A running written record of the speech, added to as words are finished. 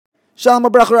Shalom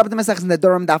Abracha Rabbi Mesechus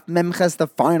Nedarim Daf Memches, the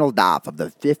final daf of the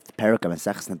 5th parak of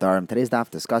Mesechus Nedarim. Today's daf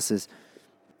discusses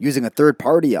using a third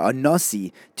party, a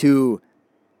nasi, to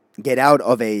get out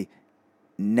of a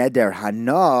neder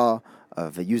hana,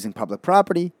 of using public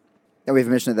property. Then we have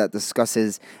a Mishnah that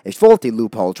discusses a faulty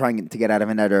loophole, trying to get out of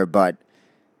a neder, but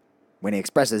when he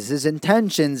expresses his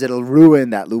intentions, it'll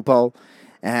ruin that loophole.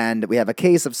 And we have a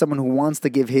case of someone who wants to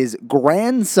give his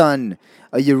grandson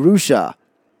a Yerusha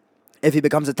if he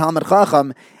becomes a Talmid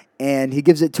Chacham, and he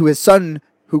gives it to his son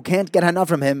who can't get hana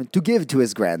from him to give to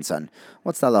his grandson.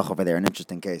 What's the halach over there? An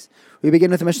interesting case. We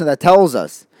begin with a Mishnah that tells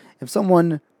us if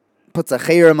someone puts a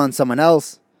chayrim on someone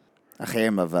else, a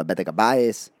chayrim of bedek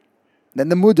abayis, then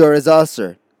the mudar is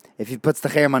aser. If he puts the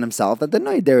chayrim on himself, then the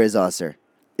noider is aser.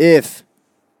 If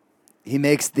he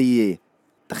makes the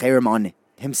chayrim on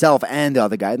himself and the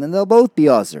other guy, then they'll both be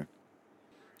aser.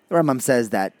 The Rambam says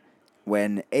that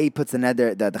when A puts the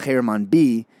chayrim on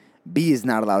B, B is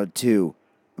not allowed to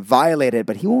violate it,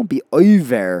 but he won't be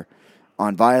over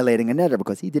on violating a neder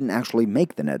because he didn't actually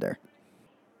make the neder.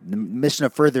 The Mishnah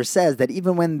further says that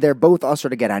even when they're both usher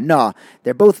to get hana,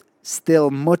 they're both still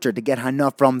mutter to get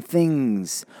hana from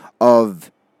things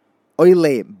of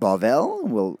oile bavel.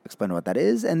 We'll explain what that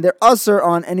is. And they're usher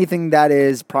on anything that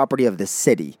is property of the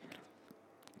city.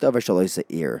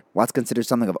 What's considered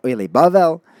something of oile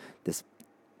bavel? This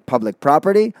public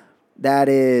property, that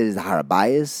is the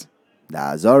harabayis, the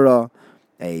azara,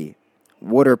 a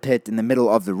water pit in the middle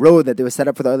of the road that they were set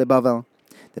up for the oile bavel.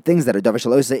 The things that are davar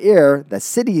shelo se'ir, the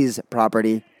city's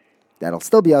property, that'll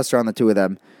still be usher on the two of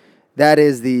them. That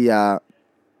is the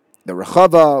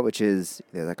rechava, which is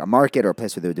like a market or a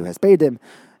place where they would do hespedim,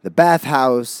 the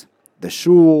bathhouse, the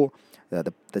shul,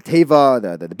 the teva,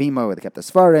 the bima where they kept the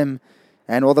svarim,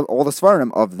 and all the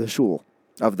svarim of the shul,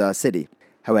 of the city.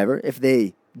 However, if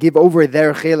they give over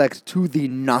their chelek to the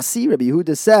nasi, Rabbi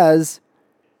Yehuda says,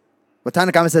 what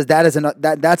Tanna Kama says,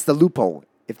 that's the loophole.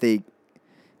 If they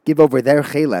give over their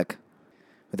chelek,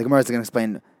 but the Gemara is going to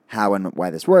explain how and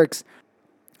why this works,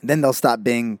 then they'll stop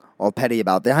being all petty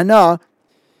about the hana,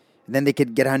 and then they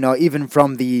could get hana even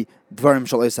from the dvarim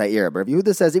shel osayir. But Rabbi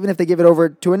Yehuda says, even if they give it over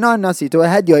to a non-nasi, to a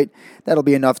hedyoit, that'll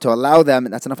be enough to allow them,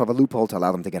 and that's enough of a loophole to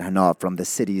allow them to get hana from the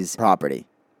city's property.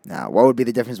 Now, what would be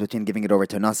the difference between giving it over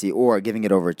to a nasi or giving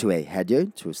it over to a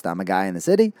hedyot, to a guy in the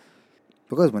city?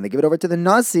 Because when they give it over to the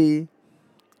nasi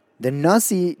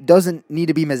doesn't need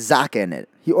to be mezaka in it.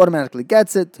 He automatically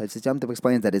gets it. Yom Tov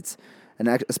explains that it's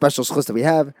a special schus that we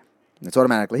have. It's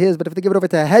automatically his. But if they give it over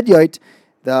to a hedyot,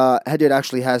 the hedyot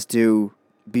actually has to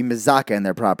be mezaka in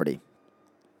their property.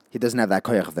 He doesn't have that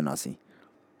koyach of the nasi.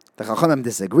 The Chachamim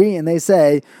disagree, and they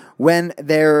say when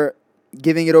they're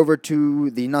giving it over to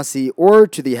the nasi or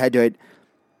to the hedyot,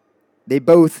 they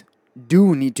both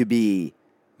do need to be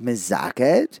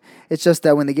mezaket. It's just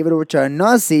that when they give it over to a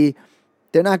nasi,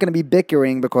 they're not going to be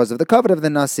bickering because of the covet of the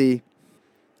nasi.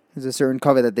 There's a certain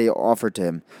covet that they offer to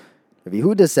him. Rabbi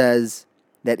Yehuda says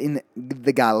that in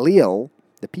the Galil,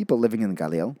 the people living in the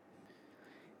Galil,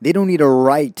 they don't need a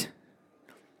right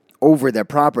over their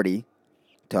property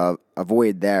to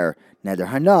avoid their neder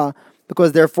hana,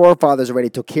 because their forefathers already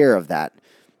took care of that.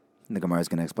 And the Gemara is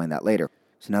going to explain that later.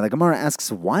 So now the Gemara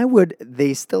asks, why would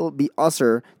they still be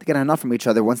usher to get enough from each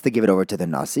other once they give it over to the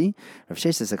nasi? Rav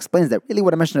Sheshes explains that really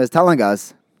what a Mishnah is telling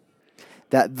us,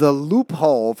 that the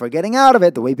loophole for getting out of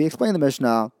it, the way we explain the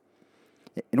Mishnah,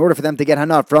 in order for them to get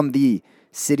hana from the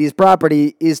city's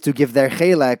property, is to give their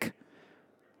chelek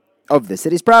of the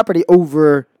city's property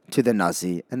over to the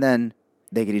nasi, and then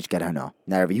they could each get hana.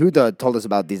 Now Rav Yehuda told us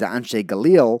about these Anshe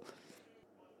Galil.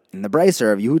 In the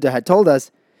Braiser, Yehuda had told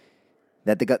us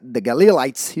that the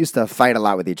Galilites used to fight a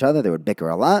lot with each other. They would bicker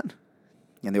a lot,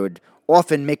 and they would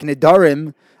often make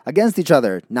nedarim against each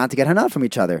other, not to get hana from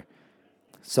each other.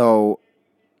 So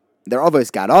their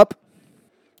avos got up,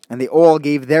 and they all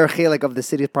gave their chelek of the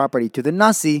city's property to the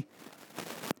nasi,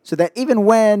 so that even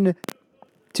when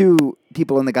two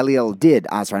people in the Galil did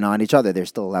asr hana on each other, they're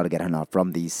still allowed to get hana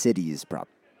from the city's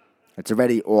property. It's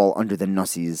already all under the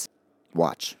nasi's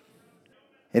watch.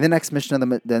 In the next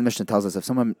Mishnah, the Mishnah tells us if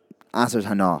someone asers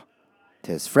hana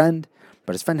to his friend,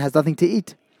 but his friend has nothing to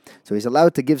eat, so he's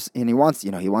allowed to give, and he wants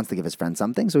to give his friend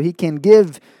something, so he can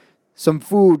give some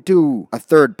food to a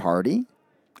third party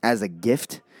as a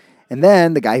gift, and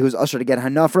then the guy who's usher to get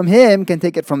hana from him can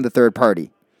take it from the third party.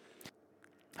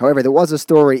 However, there was a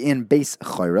story in Beis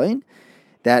Chayrein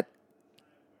that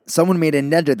someone made a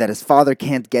neder that his father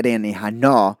can't get any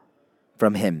hana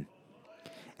from him,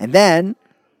 and then,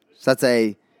 so let's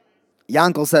say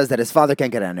Yankel says that his father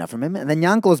can't get enough from him, and then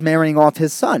Yankel is marrying off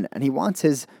his son, and he wants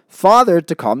his father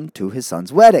to come to his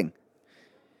son's wedding.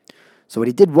 So what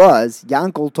he did was,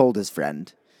 Yankel told his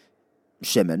friend,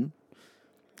 Shimon,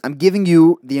 I'm giving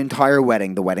you the entire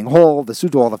wedding, the wedding hall, the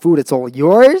suda, all the food, it's all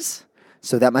yours,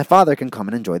 so that my father can come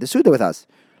and enjoy the suda with us.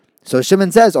 So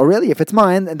Shimon says, oh really, if it's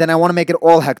mine, then I want to make it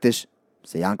all hektish.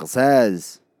 So Yankel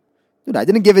says, dude, I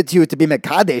didn't give it to you to be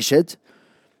mekadesh it.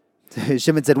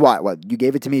 Shimon said, what? You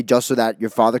gave it to me just so that your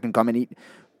father can come and eat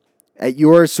at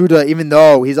your suda, even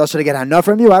though he's also to get hana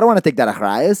from you? I don't want to take that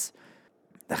achrayas.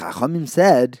 The Chachamim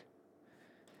said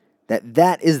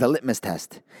that is the litmus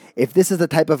test. If this is the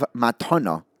type of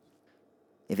matana,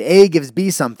 if A gives B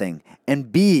something,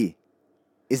 and B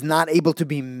is not able to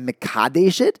be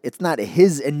mekadesh it, it's not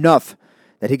his enough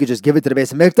that he could just give it to the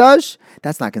Beis HaMikdash,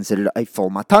 that's not considered a full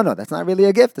matana. That's not really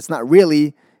a gift. It's not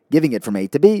really giving it from A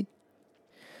to B.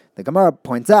 The Gemara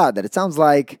points out that it sounds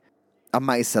like a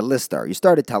Maisa Lister. You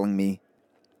started telling me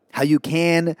how you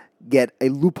can get a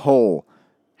loophole,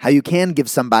 how you can give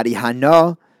somebody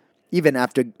hana even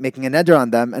after making a neder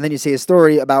on them, and then you say a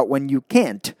story about when you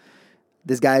can't.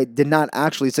 This guy did not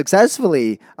actually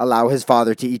successfully allow his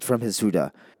father to eat from his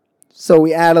suda. So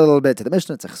we add a little bit to the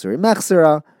Mishnah, Tzachsuri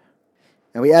Mechsera,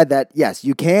 and we add that, yes,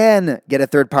 you can get a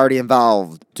third party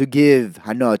involved to give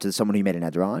hana to someone you made a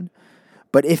neder on,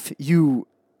 but if you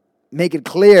make it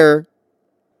clear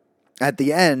at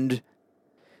the end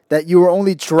that you were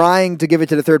only trying to give it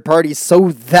to the third party so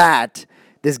that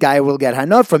this guy will get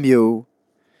hana from you,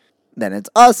 then it's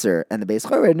aser. And the Beis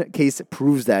Chorin case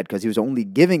proves that, because he was only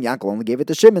giving, Yankel only gave it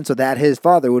to Shimon so that his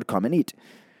father would come and eat.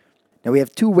 Now we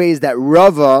have two ways that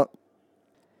Rava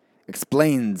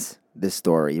explains this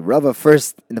story. Rava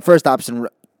in the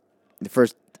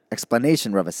first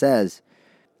explanation, Rava says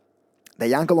that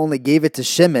Yankel only gave it to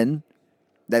Shimon.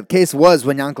 That case was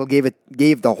when Yankel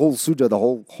gave the whole suda, the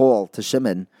whole hall to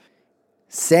Shimon,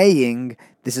 saying,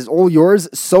 this is all yours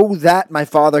so that my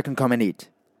father can come and eat.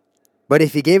 But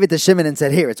if he gave it to Shimon and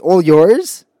said, here, it's all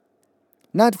yours,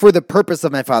 not for the purpose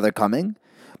of my father coming,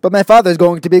 but my father is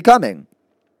going to be coming,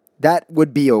 that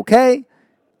would be okay.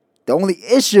 The only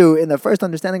issue in the first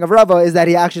understanding of Rava is that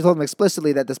he actually told him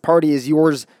explicitly that this party is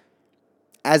yours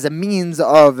as a means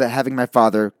of having my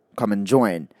father come and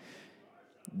join.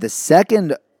 The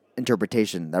second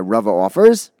interpretation that Rava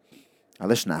offers,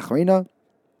 Alishna Achrina,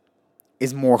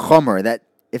 is more chomer, that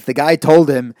if the guy told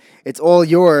him, it's all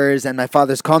yours and my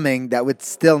father's coming, that would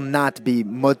still not be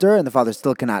mutter, and the father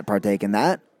still cannot partake in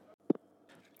that.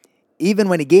 Even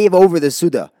when he gave over the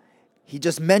suda, he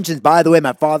just mentions, by the way,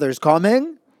 my father's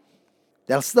coming,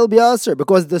 that'll still be aser,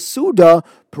 because the suda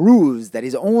proves that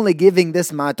he's only giving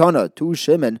this matana to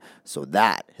Shimon so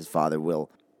that his father will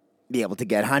be able to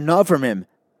get hana from him.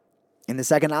 In the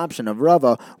second option of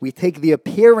Rava, we take the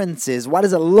appearances. What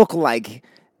does it look like,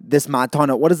 this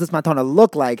matana? What does this matana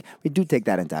look like? We do take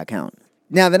that into account.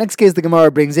 Now, the next case the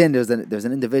Gemara brings in, there's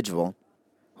an individual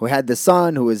who had the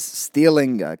son who was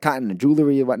stealing cotton and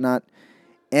jewelry and whatnot,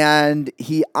 and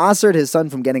he answered his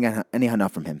son from getting any hana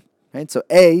from him. Right? So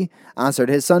A answered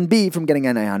his son B from getting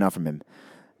any hana from him.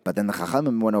 But then the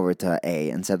Chachamim went over to A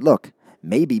and said, look,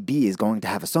 maybe B is going to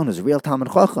have a son who's a real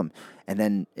Talmud Chacham, and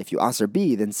then if you answer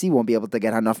B, then C won't be able to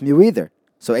get hana from you either.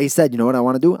 So A said, you know what I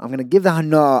want to do? I'm going to give the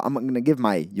hana, I'm going to give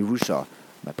my Yerusha,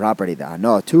 my property, the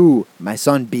hana, to my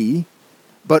son B,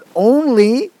 but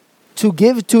only to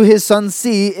give to his son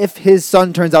C if his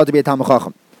son turns out to be a Talmud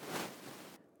Chacham.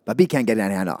 But B can't get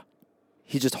any hana.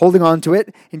 He's just holding on to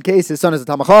it in case his son is a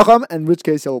Talmud Chacham, in which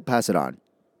case he'll pass it on.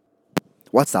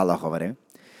 What's the halacha over there?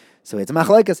 So it's a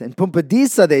machlekes. In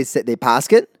Pumpadisa, they pass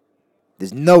it.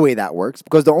 There's no way that works,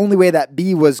 because the only way that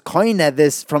B was koineh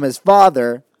this from his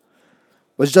father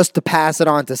was just to pass it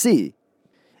on to C.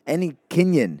 Any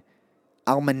kinyan,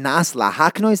 almanas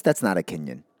lahaknois, that's not a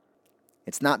kinyan.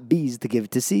 It's not B's to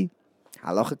give to C.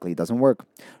 Halachically, it doesn't work.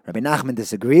 Rabbi Nachman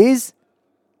disagrees.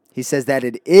 He says that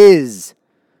it is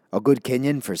a good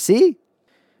kinyan for C,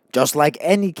 just like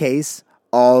any case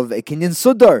of a kinyan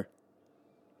sudar.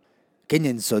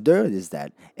 Kinyan sudar is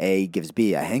that A gives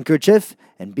B a handkerchief,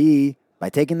 and B, by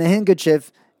taking the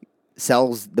handkerchief,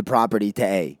 sells the property to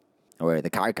A, or the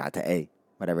karka to A,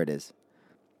 whatever it is.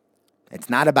 It's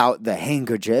not about the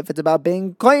handkerchief, it's about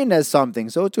being coin as something.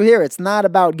 So to here, it's not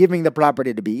about giving the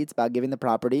property to B, it's about giving the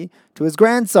property to his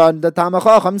grandson, the Talmud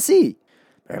Chacham C.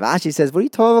 Rav Ashi says, what are you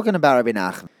talking about, Rabbi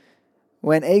Nachman?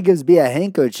 When A gives B a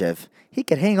handkerchief, he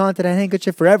could hang on to that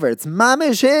handkerchief forever. It's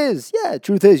mamish his. Yeah,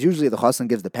 truth is, usually the chassan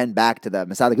gives the pen back to the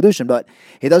Masada Kedushin, but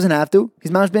he doesn't have to.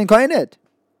 He's mamish being kohen it.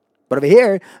 But over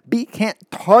here, B can't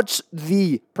touch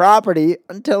the property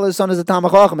until his son is a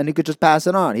Talmud Chacham, and he could just pass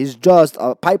it on. He's just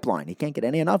a pipeline. He can't get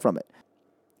any enough from it.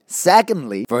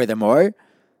 Secondly, furthermore,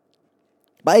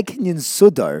 by Kinyan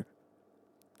Sudar,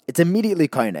 it's immediately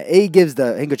koine. A gives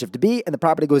the handkerchief to B, and the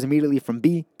property goes immediately from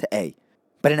B to A.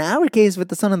 But in our case with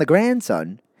the son and the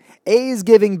grandson, A is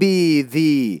giving B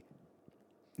the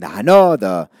hana,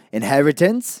 the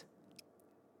inheritance,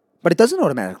 but it doesn't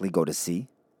automatically go to C.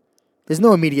 There's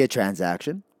no immediate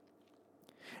transaction.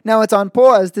 Now it's on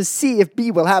pause to see if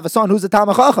B will have a son who's a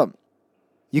Talmid Chacham.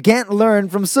 You can't learn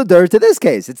from Sudar to this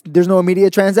case. There's no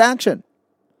immediate transaction.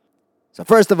 So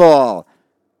first of all,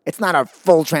 it's not a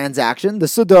full transaction. The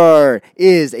Sudar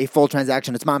is a full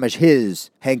transaction. It's mamash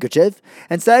his handkerchief.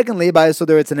 And secondly, by a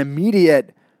Sudar, it's an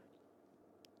immediate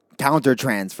counter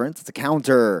transference. It's a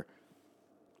counter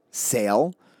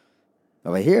sale.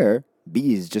 Over here,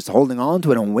 B is just holding on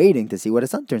to it and waiting to see what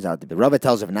his son turns out to be. Rava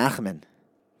tells Rav Nachman,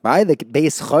 by the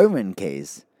Beis Chorman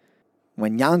case,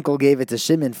 when Yankel gave it to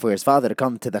Shimon for his father to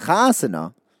come to the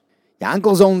Chasana,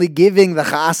 Yankel's only giving the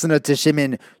Chasana to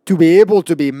Shimon to be able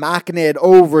to be makned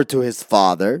over to his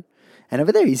father. And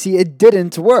over there, you see, it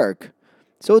didn't work.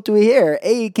 So to here,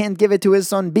 A can't give it to his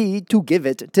son B to give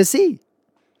it to C.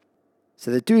 So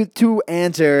the two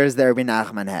answers that Rabbi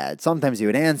Nachman had. Sometimes he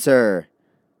would answer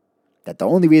that the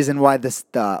only reason why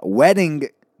the wedding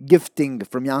gifting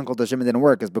from Yankel to Shimon didn't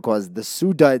work is because the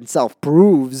Suda itself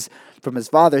proves from his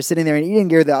father sitting there and eating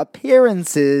here, the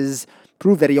appearances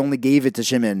prove that he only gave it to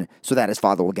Shimon so that his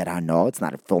father will get hana. It's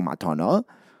not a full matana.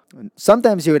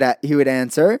 Sometimes he would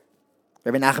answer,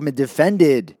 Rabbi Nachman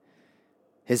defended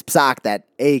his psak that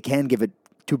A can give it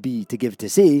to B to give to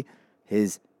C,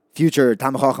 his future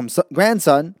Talmid Chacham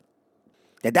grandson,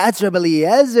 that's Rabbi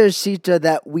Eliezer's shita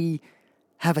that we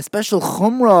have a special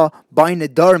chumrah by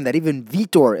nedarim, that even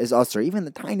vitor is usher, even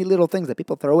the tiny little things that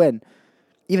people throw in,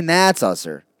 even that's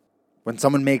usher. When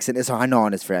someone makes an isar hana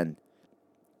on his friend,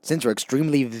 since we're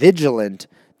extremely vigilant,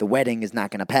 the wedding is not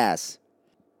going to pass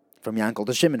from Yankel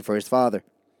to Shimon for his father.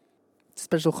 It's a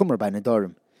special chumrah by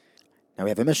nedarim. Now we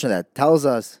have a Mishnah that tells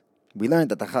us, we learned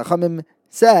that the Chachamim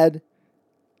said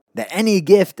that any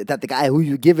gift that the guy who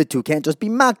you give it to can't just be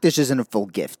makdish isn't a full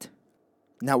gift.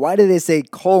 Now, why do they say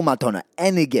kol matona,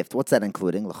 any gift? What's that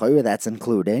including? L'chayr, that's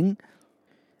including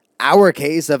our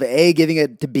case of A giving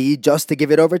it to B just to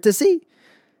give it over to C.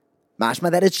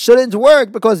 Mashma that it shouldn't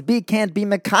work because B can't be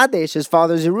mekadesh, his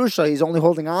father's Yerusha. He's only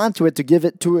holding on to it to give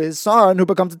it to his son who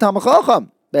becomes a Talmid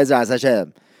Chacham. Be'ezras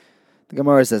Hashem. The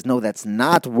Gemara says, no, that's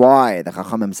not why the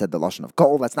Chachamim said the Lashon of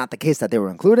kol. That's not the case that they were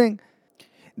including.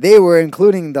 They were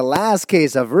including the last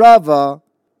case of Rava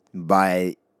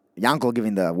by Yankel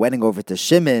giving the wedding over to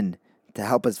Shimon to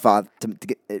help his father,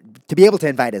 to be able to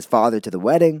invite his father to the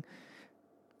wedding,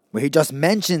 where he just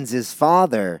mentions his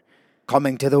father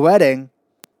coming to the wedding.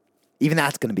 Even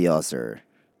that's going to be usher.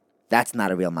 That's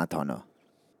not a real matana.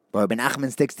 But Rabbi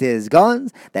Nachman sticks to his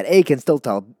guns that A can still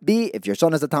tell B, if your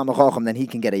son is a Talmid Chacham, then he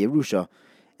can get a Yerusha,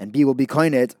 and B will be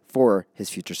koined for his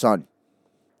future son.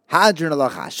 Hadron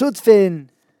Alacha Shutzfin,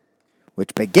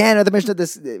 which began with the Mishnah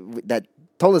that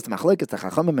told us the machlokes, the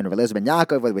Chachamim and Rav Eliezer ben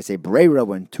Yaakov, whether we say Breira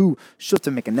when two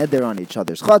Shutzim make a neder on each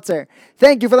other's chotzer.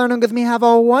 Thank you for learning with me. Have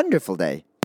a wonderful day.